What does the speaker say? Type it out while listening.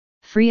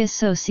Free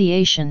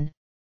association,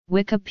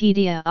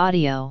 Wikipedia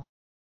audio.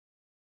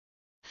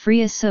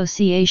 Free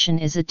association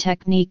is a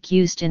technique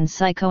used in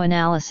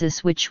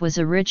psychoanalysis which was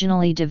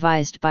originally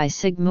devised by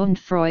Sigmund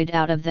Freud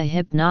out of the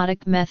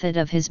hypnotic method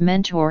of his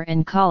mentor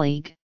and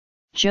colleague,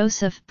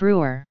 Joseph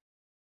Breuer.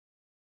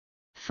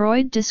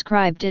 Freud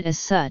described it as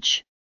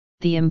such.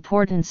 The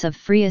importance of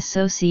free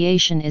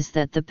association is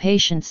that the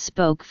patients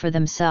spoke for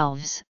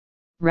themselves.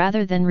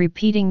 Rather than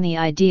repeating the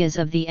ideas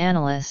of the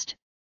analyst,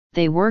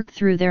 they work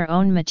through their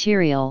own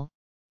material,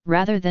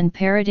 rather than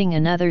parroting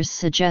another's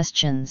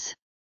suggestions.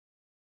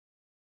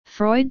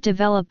 Freud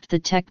developed the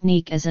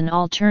technique as an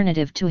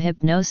alternative to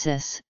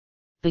hypnosis,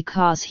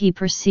 because he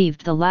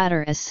perceived the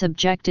latter as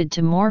subjected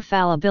to more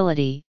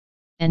fallibility,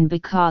 and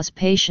because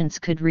patients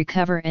could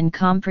recover and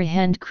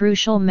comprehend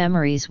crucial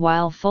memories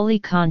while fully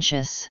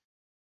conscious.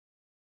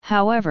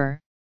 However,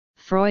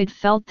 Freud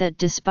felt that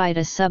despite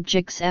a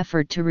subject's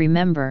effort to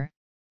remember,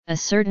 a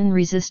certain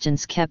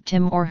resistance kept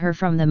him or her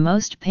from the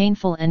most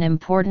painful and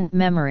important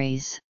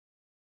memories.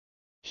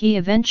 He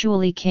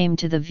eventually came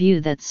to the view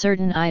that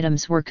certain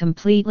items were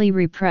completely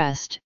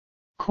repressed,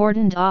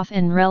 cordoned off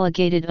and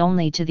relegated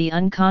only to the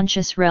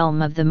unconscious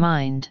realm of the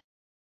mind.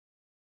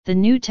 The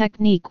new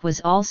technique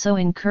was also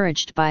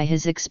encouraged by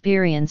his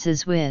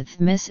experiences with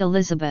Miss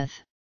Elizabeth,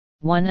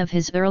 one of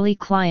his early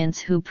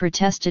clients who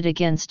protested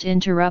against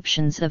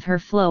interruptions of her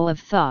flow of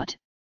thought,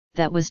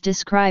 that was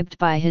described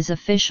by his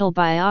official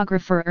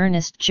biographer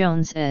Ernest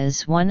Jones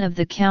as one of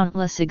the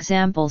countless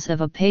examples of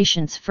a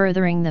patient's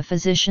furthering the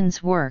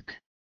physician's work.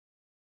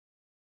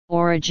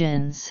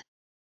 Origins.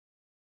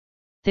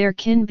 There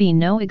can be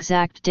no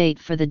exact date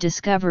for the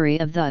discovery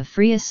of the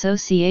free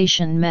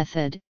association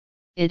method.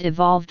 It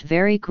evolved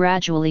very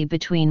gradually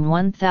between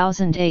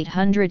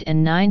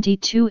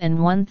 1892 and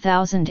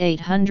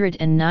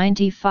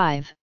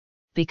 1895,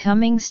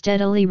 becoming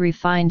steadily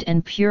refined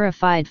and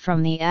purified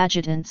from the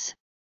adjutants,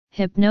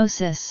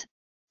 hypnosis,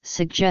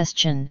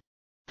 suggestion,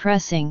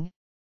 pressing,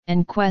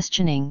 and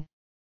questioning,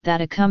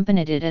 that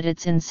accompanied it at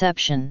its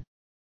inception.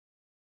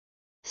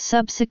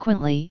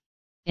 Subsequently,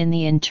 in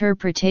the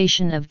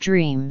interpretation of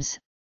dreams,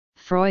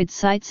 Freud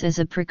cites as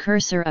a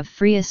precursor of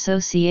free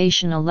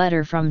association a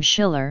letter from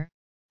Schiller,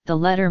 the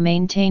letter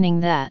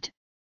maintaining that,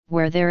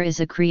 where there is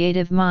a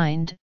creative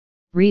mind,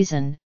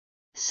 reason,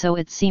 so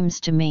it seems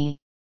to me,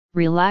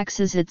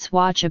 relaxes its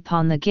watch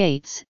upon the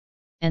gates,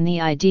 and the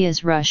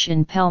ideas rush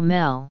in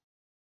pell-mell.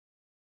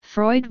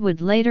 Freud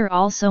would later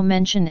also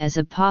mention as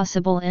a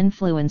possible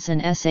influence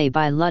an essay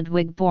by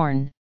Ludwig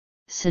Born,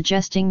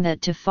 suggesting that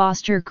to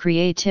foster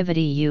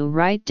creativity you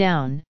write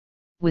down,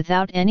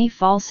 without any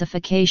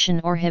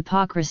falsification or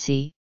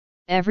hypocrisy,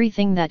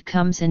 everything that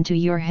comes into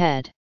your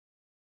head.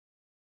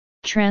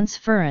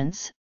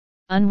 Transference,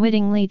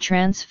 unwittingly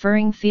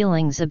transferring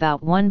feelings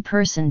about one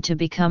person to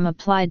become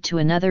applied to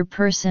another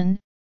person.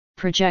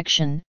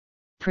 Projection,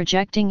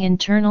 projecting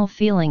internal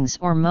feelings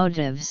or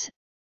motives,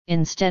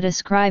 instead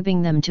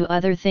ascribing them to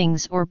other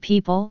things or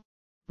people.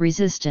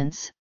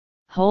 Resistance,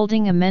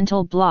 holding a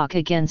mental block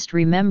against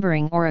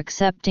remembering or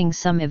accepting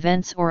some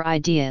events or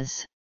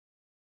ideas.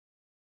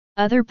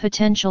 Other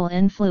potential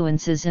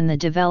influences in the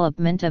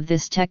development of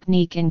this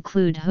technique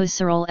include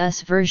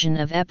Husserl's version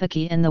of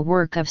epique and the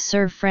work of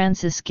Sir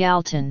Francis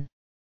Galton.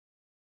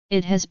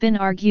 It has been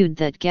argued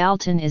that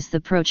Galton is the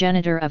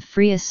progenitor of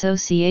free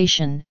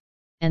association,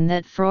 and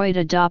that Freud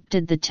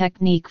adopted the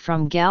technique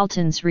from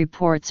Galton's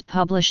reports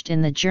published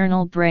in the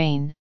journal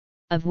Brain,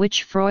 of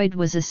which Freud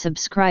was a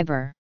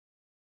subscriber.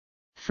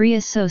 Free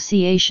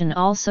association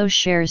also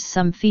shares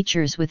some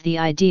features with the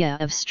idea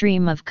of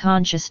stream of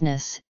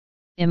consciousness,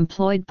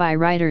 employed by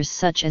writers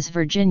such as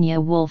Virginia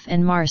Woolf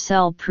and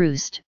Marcel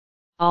Proust.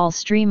 All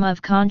stream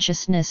of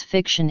consciousness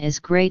fiction is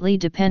greatly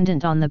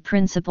dependent on the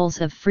principles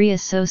of free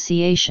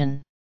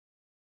association.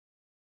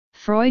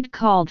 Freud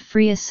called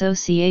free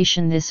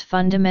association this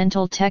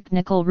fundamental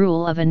technical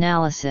rule of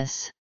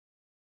analysis.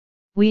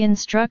 We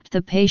instruct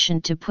the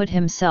patient to put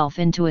himself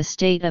into a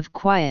state of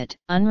quiet,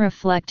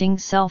 unreflecting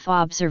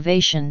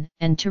self-observation,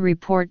 and to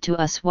report to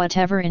us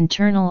whatever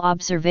internal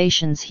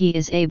observations he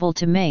is able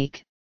to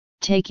make,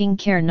 taking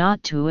care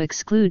not to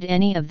exclude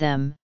any of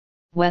them,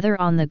 whether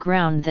on the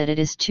ground that it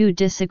is too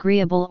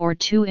disagreeable or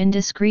too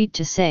indiscreet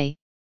to say,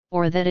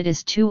 or that it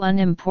is too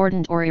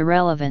unimportant or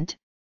irrelevant,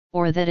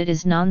 or that it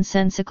is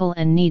nonsensical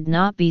and need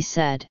not be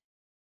said.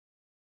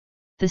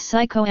 The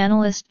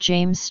psychoanalyst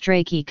James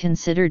Strachey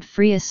considered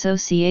free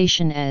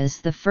association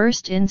as the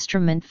first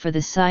instrument for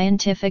the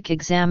scientific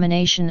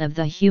examination of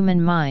the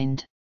human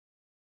mind.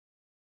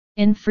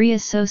 In free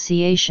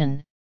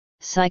association,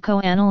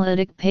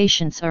 psychoanalytic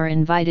patients are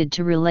invited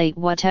to relate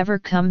whatever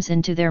comes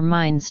into their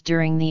minds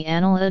during the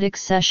analytic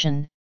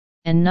session,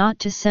 and not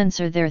to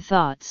censor their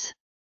thoughts.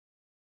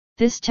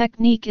 This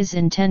technique is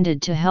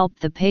intended to help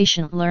the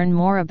patient learn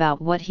more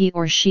about what he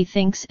or she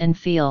thinks and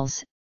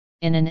feels,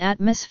 in an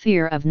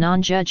atmosphere of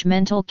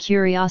non-judgmental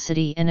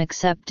curiosity and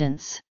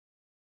acceptance.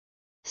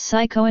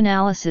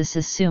 Psychoanalysis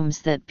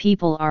assumes that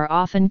people are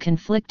often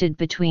conflicted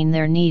between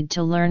their need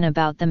to learn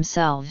about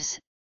themselves,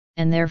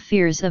 and their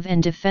fears of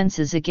and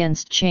defenses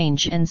against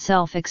change and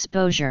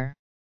self-exposure.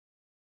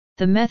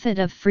 The method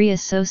of free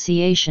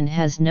association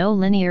has no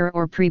linear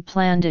or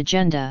pre-planned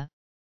agenda,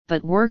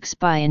 but works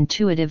by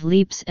intuitive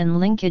leaps and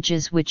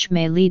linkages which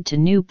may lead to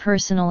new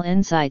personal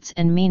insights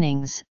and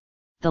meanings.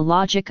 The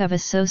logic of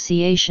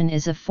association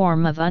is a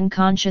form of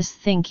unconscious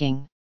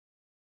thinking.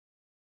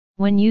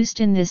 When used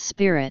in this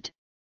spirit,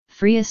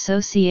 free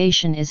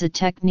association is a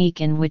technique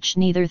in which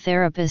neither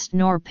therapist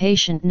nor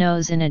patient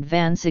knows in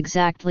advance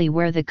exactly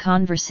where the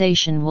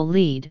conversation will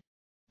lead,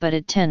 but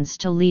it tends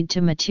to lead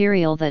to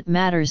material that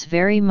matters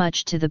very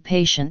much to the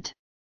patient.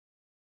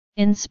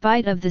 In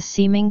spite of the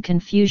seeming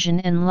confusion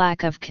and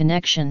lack of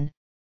connection,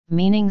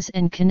 meanings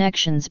and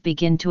connections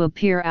begin to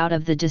appear out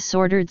of the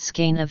disordered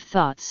skein of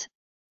thoughts,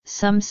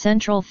 some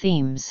central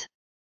themes.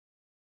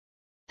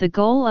 The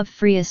goal of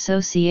free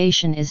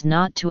association is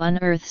not to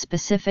unearth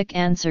specific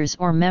answers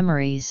or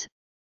memories,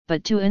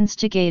 but to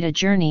instigate a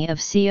journey of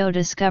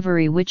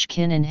discovery which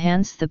can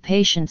enhance the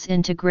patient's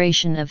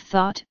integration of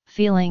thought,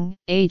 feeling,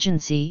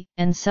 agency,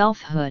 and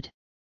selfhood.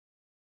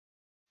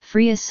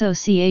 Free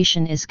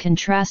association is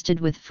contrasted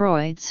with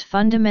Freud's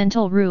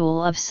fundamental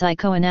rule of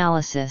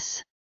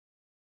psychoanalysis.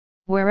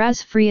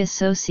 Whereas free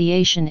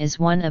association is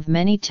one of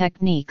many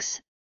techniques,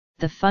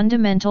 the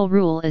fundamental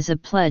rule is a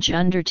pledge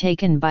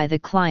undertaken by the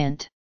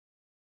client.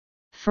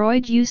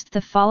 Freud used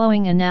the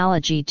following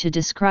analogy to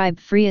describe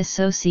free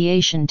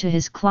association to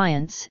his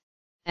clients: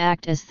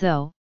 act as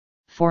though,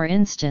 for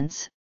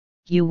instance,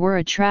 you were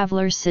a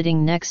traveler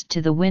sitting next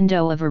to the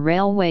window of a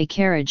railway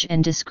carriage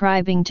and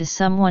describing to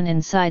someone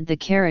inside the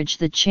carriage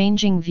the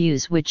changing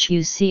views which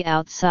you see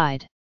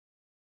outside.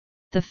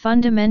 The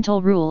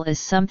fundamental rule is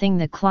something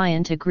the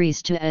client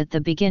agrees to at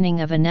the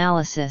beginning of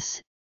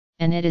analysis,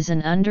 and it is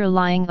an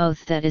underlying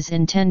oath that is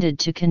intended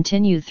to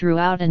continue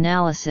throughout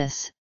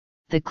analysis.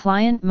 The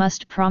client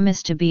must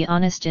promise to be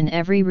honest in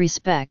every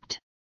respect.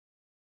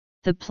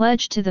 The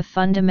pledge to the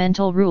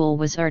fundamental rule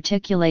was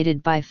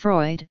articulated by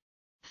Freud.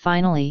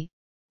 Finally,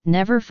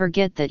 never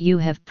forget that you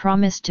have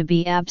promised to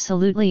be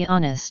absolutely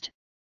honest,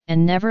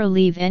 and never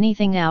leave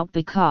anything out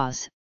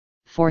because,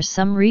 for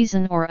some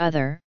reason or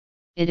other,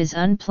 it is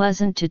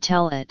unpleasant to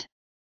tell it.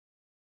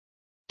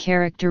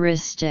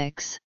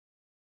 Characteristics.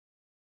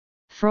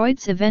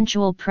 Freud's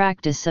eventual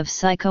practice of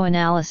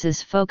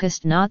psychoanalysis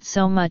focused not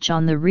so much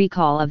on the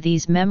recall of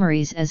these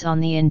memories as on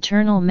the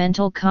internal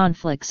mental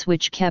conflicts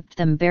which kept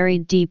them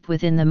buried deep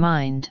within the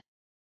mind.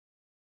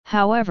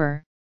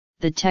 However,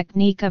 the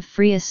technique of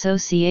free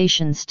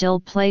association still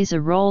plays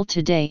a role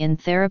today in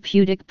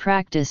therapeutic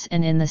practice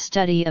and in the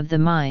study of the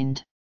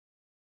mind.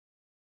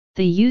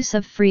 The use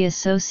of free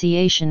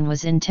association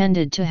was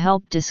intended to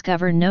help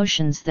discover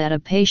notions that a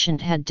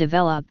patient had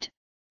developed,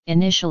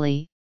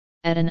 initially,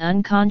 at an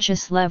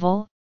unconscious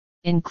level,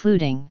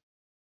 including: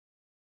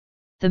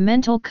 the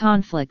mental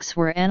conflicts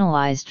were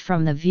analyzed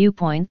from the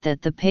viewpoint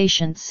that the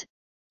patients,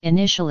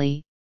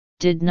 initially,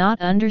 did not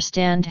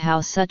understand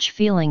how such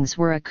feelings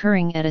were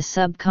occurring at a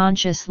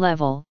subconscious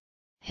level,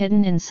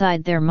 hidden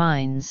inside their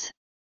minds.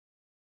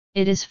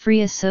 It is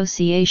free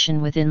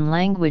association within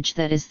language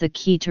that is the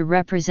key to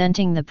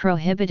representing the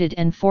prohibited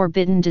and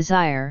forbidden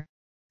desire,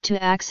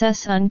 to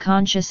access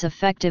unconscious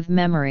affective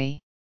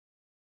memory.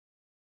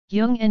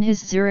 Jung and his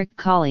Zurich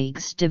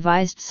colleagues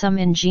devised some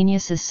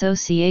ingenious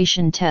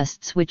association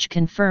tests which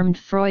confirmed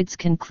Freud's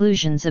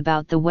conclusions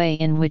about the way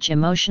in which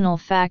emotional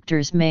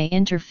factors may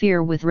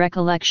interfere with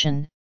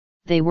recollection.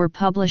 They were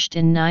published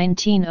in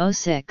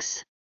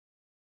 1906.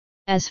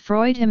 As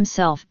Freud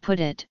himself put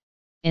it,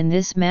 in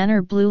this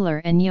manner Bleuler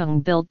and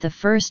Jung built the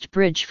first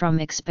bridge from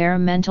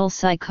experimental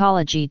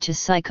psychology to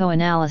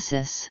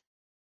psychoanalysis.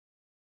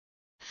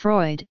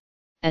 Freud,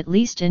 at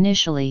least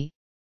initially,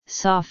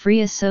 saw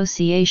free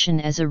association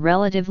as a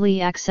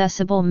relatively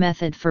accessible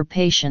method for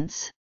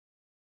patients.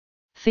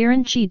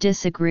 Ferenczi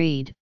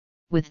disagreed,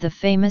 with the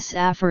famous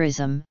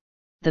aphorism,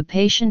 "The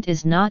patient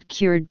is not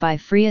cured by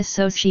free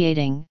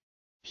associating,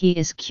 he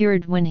is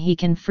cured when he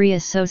can free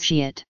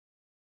associate."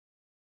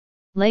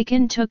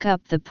 Lacan took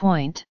up the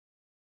point.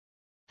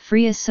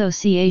 Free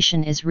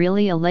association is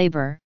really a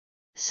labor,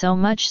 so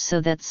much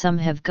so that some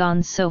have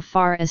gone so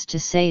far as to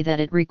say that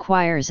it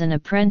requires an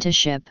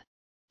apprenticeship,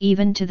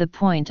 even to the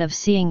point of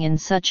seeing in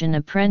such an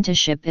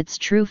apprenticeship its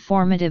true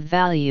formative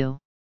value.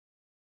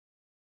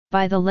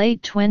 By the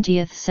late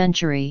 20th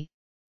century,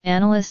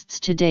 analysts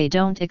today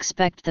don't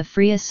expect the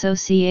free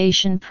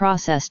association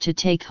process to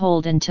take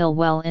hold until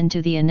well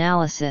into the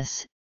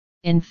analysis.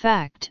 In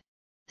fact,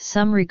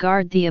 some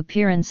regard the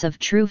appearance of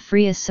true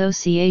free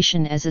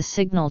association as a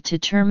signal to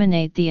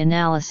terminate the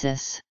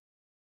analysis.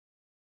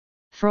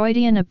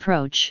 Freudian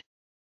approach.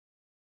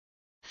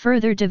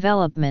 Further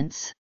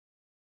developments.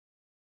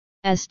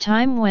 As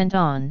time went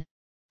on,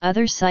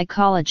 other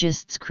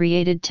psychologists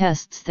created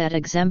tests that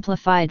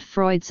exemplified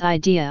Freud's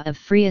idea of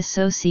free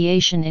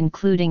association,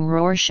 including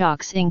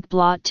Rorschach's ink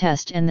blot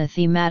test and the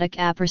thematic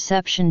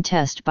apperception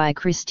test by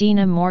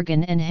Christina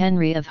Morgan and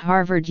Henry of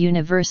Harvard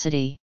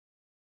University.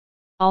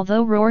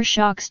 Although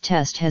Rorschach's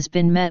test has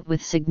been met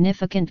with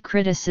significant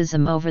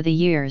criticism over the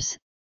years,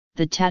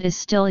 the tat is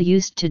still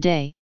used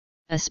today,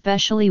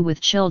 especially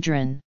with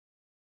children.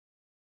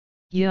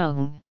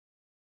 Jung.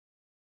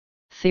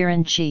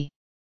 Ferenczi.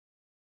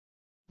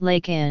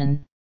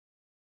 Lacan.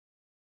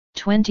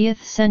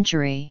 20th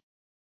century.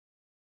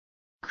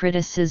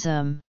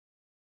 Criticism.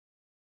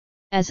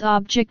 As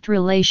object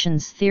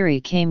relations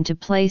theory came to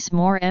place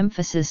more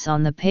emphasis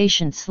on the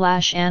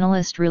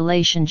patient/analyst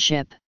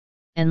relationship,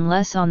 and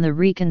less on the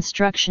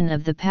reconstruction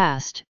of the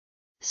past,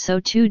 so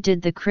too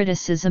did the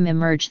criticism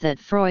emerge that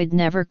Freud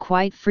never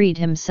quite freed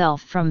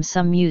himself from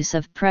some use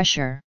of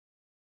pressure.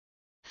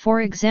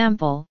 For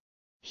example,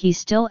 he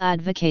still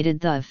advocated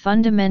the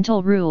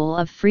fundamental rule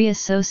of free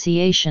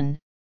association,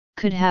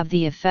 could have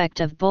the effect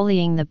of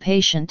bullying the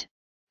patient,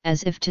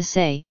 as if to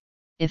say,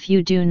 if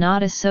you do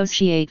not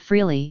associate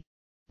freely,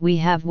 we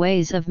have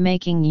ways of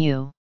making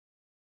you.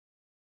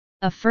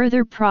 A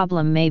further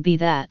problem may be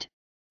that,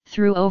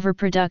 through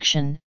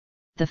overproduction,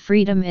 the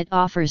freedom it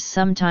offers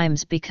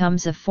sometimes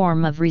becomes a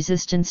form of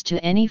resistance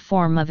to any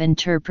form of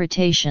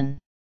interpretation.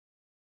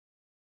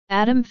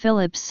 Adam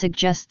Phillips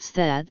suggests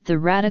that the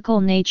radical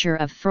nature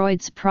of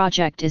Freud's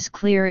project is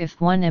clear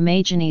if one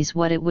imagines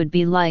what it would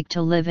be like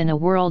to live in a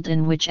world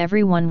in which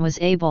everyone was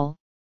able,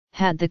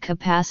 had the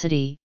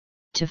capacity,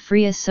 to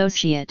free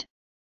associate,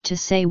 to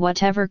say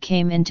whatever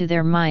came into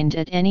their mind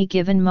at any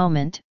given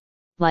moment,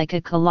 like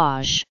a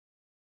collage.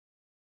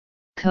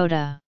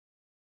 Coda.